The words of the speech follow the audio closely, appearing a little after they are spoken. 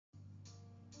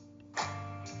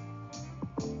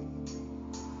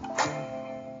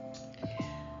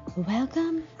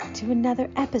Welcome to another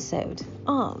episode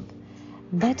of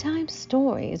Bedtime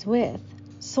Stories with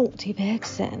Salty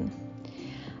Vixen.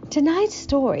 Tonight's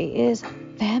story is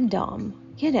FemDom,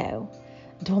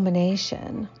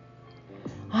 Domination.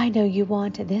 I know you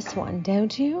want this one,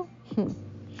 don't you?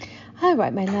 All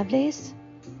right, my lovelies,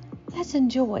 let's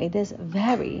enjoy this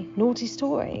very naughty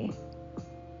story.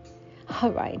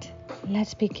 All right,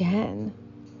 let's begin.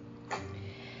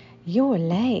 You're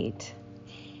late.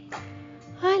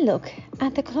 I look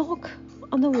at the clock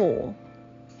on the wall.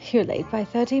 You're late by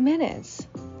 30 minutes.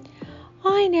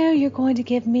 I know you're going to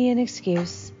give me an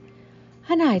excuse,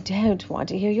 and I don't want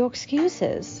to hear your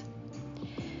excuses.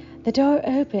 The door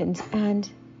opens and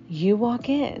you walk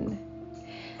in.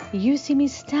 You see me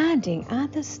standing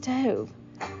at the stove.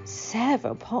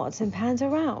 Several pots and pans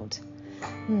are out.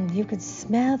 You can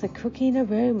smell the cooking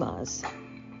aromas.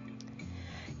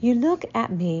 You look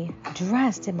at me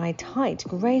dressed in my tight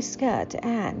gray skirt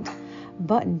and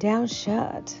button-down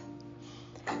shirt.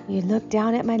 You look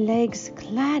down at my legs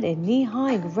clad in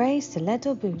knee-high gray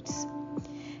stiletto boots.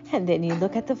 And then you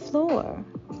look at the floor.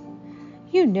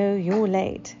 You know you're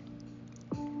late.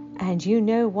 And you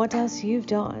know what else you've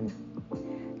done.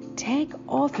 Take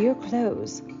off your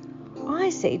clothes,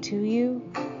 I say to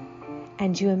you,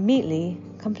 and you immediately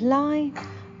comply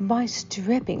by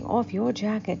stripping off your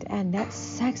jacket and that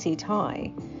sexy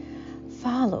tie,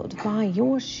 followed by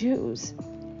your shoes,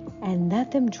 and let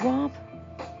them drop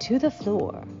to the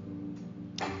floor.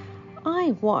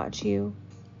 I watch you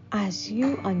as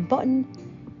you unbutton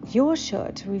your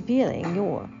shirt, revealing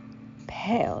your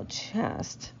pale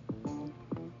chest.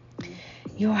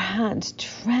 Your hands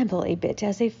tremble a bit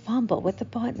as they fumble with the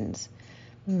buttons.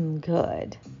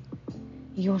 Good.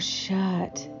 Your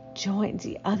shirt joins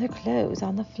the other clothes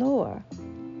on the floor.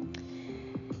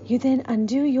 You then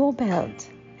undo your belt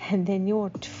and then your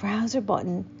trouser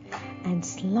button and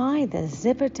slide the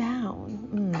zipper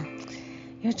down.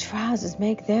 Your trousers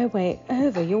make their way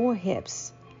over your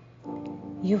hips.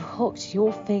 You've hooked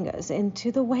your fingers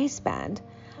into the waistband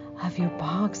of your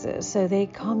boxers so they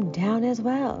come down as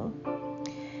well.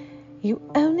 You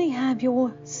only have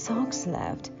your socks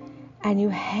left and you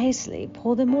hastily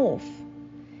pull them off.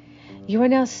 You are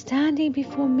now standing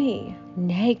before me,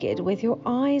 naked with your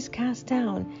eyes cast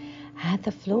down at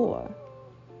the floor.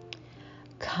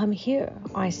 Come here,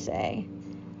 I say.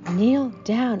 Kneel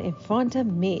down in front of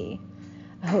me.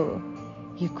 Oh,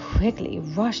 you quickly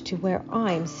rush to where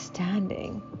I'm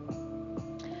standing.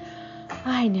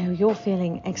 I know you're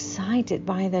feeling excited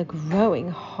by the growing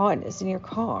hardness in your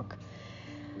cock.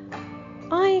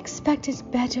 I expected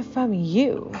better from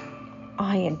you.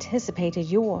 I anticipated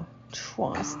your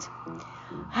trust.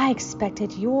 I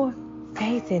expected your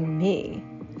faith in me.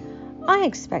 I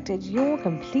expected your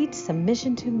complete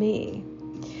submission to me.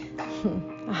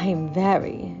 I am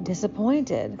very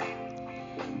disappointed.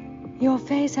 Your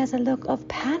face has a look of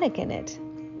panic in it.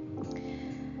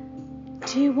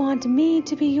 Do you want me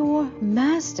to be your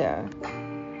master?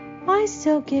 I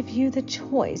still give you the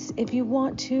choice if you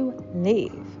want to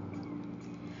leave.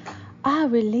 I'll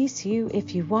release you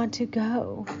if you want to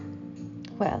go.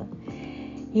 Well,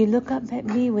 you look up at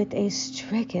me with a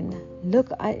stricken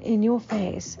look in your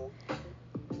face.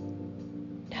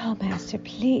 No, master,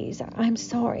 please. I'm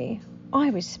sorry. I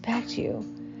respect you.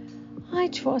 I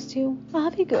trust you.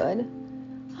 I'll be good.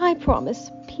 I promise.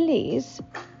 Please.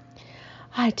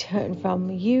 I turn from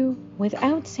you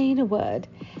without saying a word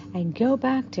and go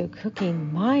back to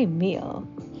cooking my meal.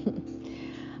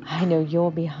 I know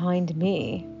you're behind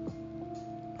me.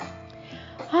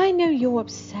 I know you're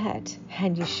upset,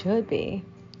 and you should be.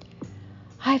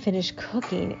 I finish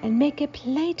cooking and make a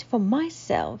plate for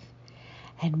myself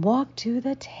and walk to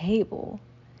the table.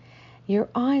 Your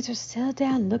eyes are still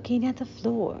down looking at the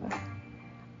floor.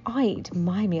 I eat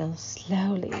my meal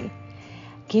slowly,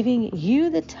 giving you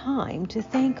the time to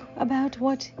think about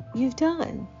what you've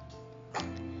done.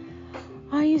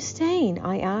 Are you staying?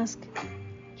 I ask.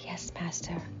 Yes,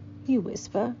 master, you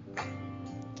whisper.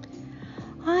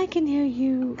 I can hear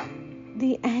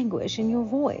the anguish in your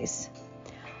voice.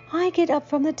 I get up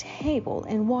from the table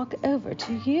and walk over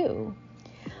to you.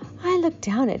 I look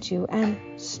down at you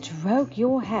and stroke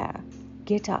your hair.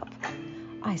 Get up,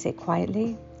 I say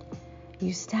quietly.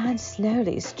 You stand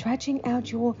slowly, stretching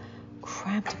out your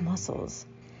cramped muscles.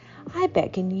 I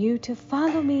beckon you to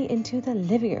follow me into the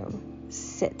living room.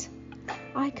 Sit,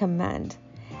 I command,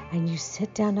 and you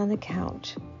sit down on the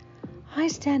couch. I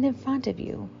stand in front of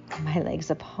you, my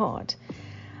legs apart,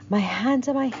 my hands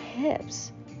on my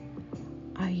hips.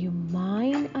 Are you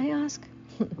mine? I ask.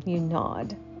 You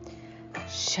nod.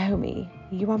 Show me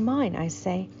you are mine, I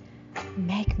say.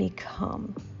 Make me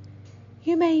come.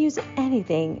 You may use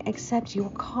anything except your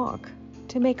cock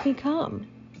to make me come.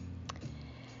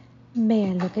 May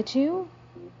I look at you?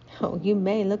 Oh, you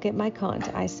may look at my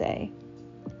cunt, I say.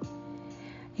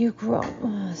 You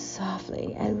groan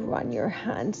softly and run your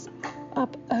hands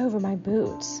up over my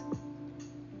boots.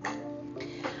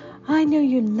 I know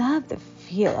you love the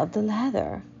feel of the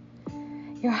leather.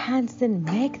 Your hands then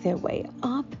make their way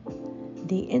up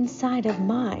the inside of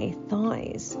my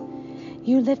thighs.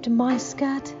 You lift my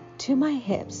skirt to my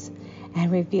hips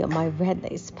and reveal my red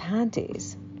lace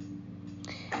panties.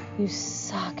 You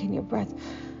suck in your breath.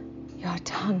 Your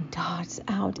tongue darts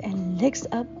out and licks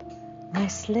up my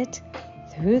slit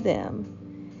through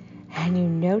them. And you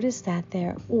notice that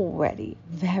they're already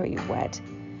very wet.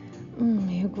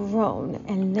 You groan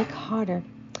and lick harder.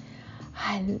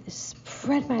 I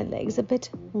spread my legs a bit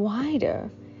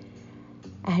wider.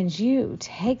 And you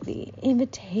take the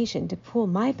invitation to pull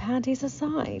my panties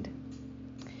aside.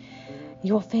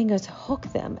 Your fingers hook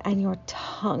them and your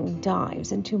tongue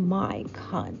dives into my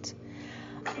cunt.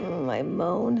 I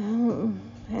moan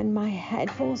and my head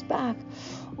falls back.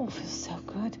 Oh, it feels so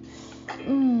good.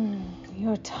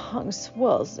 Your tongue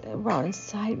swirls around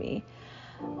inside me.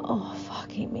 Oh,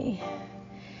 fucking me.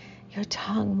 Your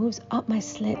tongue moves up my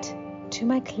slit to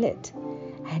my clit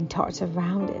and darts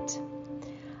around it.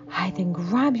 I then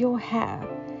grab your hair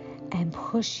and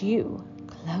push you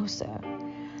closer.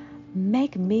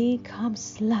 Make me come,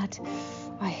 slut,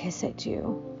 I hiss at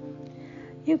you.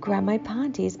 You grab my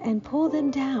panties and pull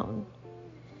them down.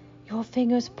 Your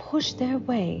fingers push their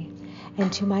way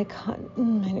into my cunt,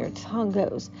 and your tongue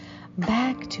goes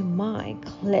back to my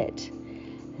clit,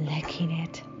 licking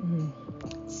it,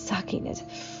 sucking it.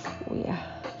 Oh, yeah.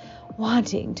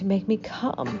 Wanting to make me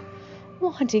come,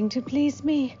 wanting to please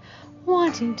me,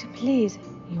 wanting to please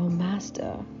your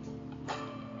master.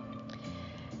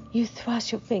 You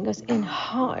thrust your fingers in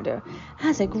harder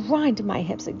as I grind my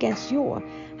hips against your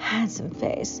handsome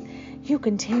face. You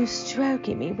continue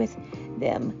stroking me with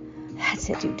them. That's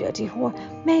it, you dirty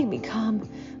whore. Make me come.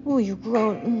 Oh, you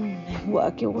groan.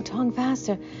 Work your tongue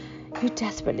faster. You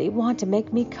desperately want to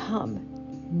make me come.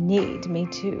 Need me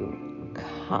to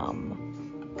come.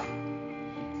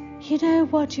 You know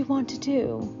what you want to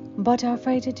do, but are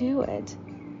afraid to do it.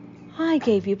 I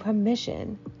gave you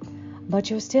permission, but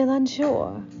you're still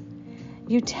unsure.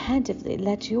 You tentatively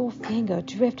let your finger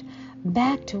drift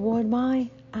back toward my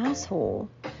asshole.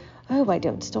 Oh, I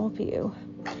don't stop you.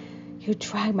 You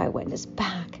drag my wetness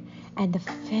back and the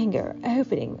finger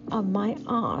opening of my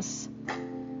ass.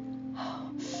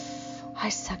 Oh, I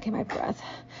suck in my breath.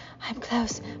 I'm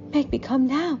close. Make me come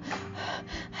now.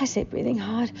 I say, breathing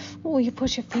hard. Oh, you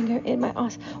push your finger in my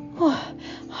ass. Oh,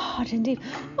 hard and deep.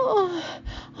 Oh,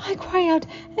 I cry out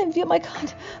and feel my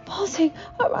cunt pulsing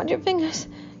around your fingers.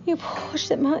 You push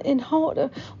them in harder.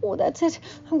 Oh, that's it.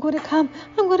 I'm going to come.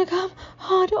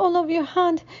 Hard all over your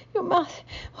hand, your mouth.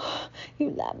 Oh, you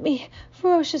lap me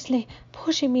ferociously,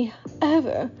 pushing me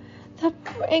over the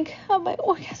brink of my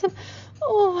orgasm.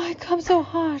 Oh, I come so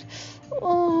hard.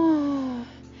 Oh,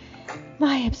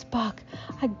 my hips buck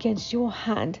against your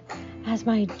hand as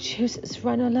my juices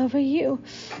run all over you.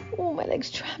 Oh, my legs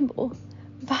tremble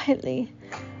violently.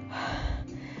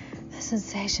 The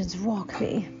sensations rock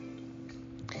me.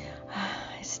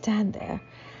 I stand there,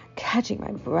 catching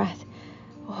my breath.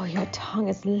 Oh, your tongue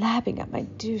is lapping at my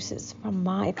juices from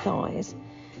my thighs.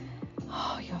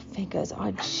 Oh, your fingers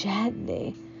are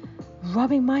gently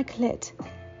rubbing my clit,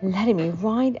 letting me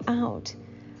ride out.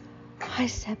 I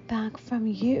step back from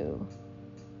you,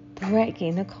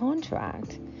 breaking the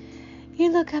contract.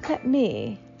 You look up at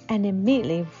me and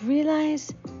immediately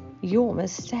realize your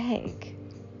mistake.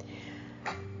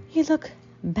 You look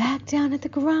back down at the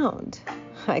ground.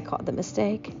 I caught the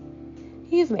mistake.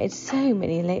 You've made so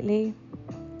many lately.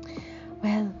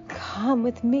 Well, come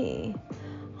with me,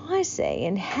 I say,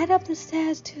 and head up the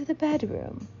stairs to the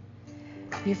bedroom.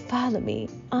 You follow me,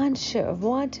 unsure of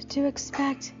what to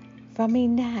expect from me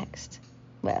next.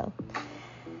 Well,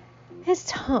 it's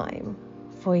time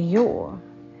for your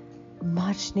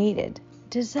much-needed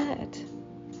dessert.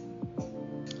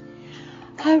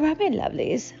 All right, my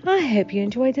lovelies, I hope you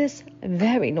enjoyed this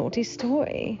very naughty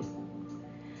story.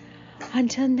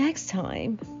 Until next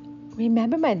time,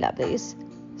 remember, my lovelies,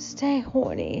 stay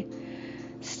horny,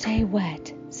 stay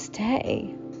wet,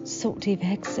 stay salty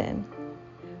vixen.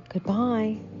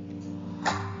 Goodbye.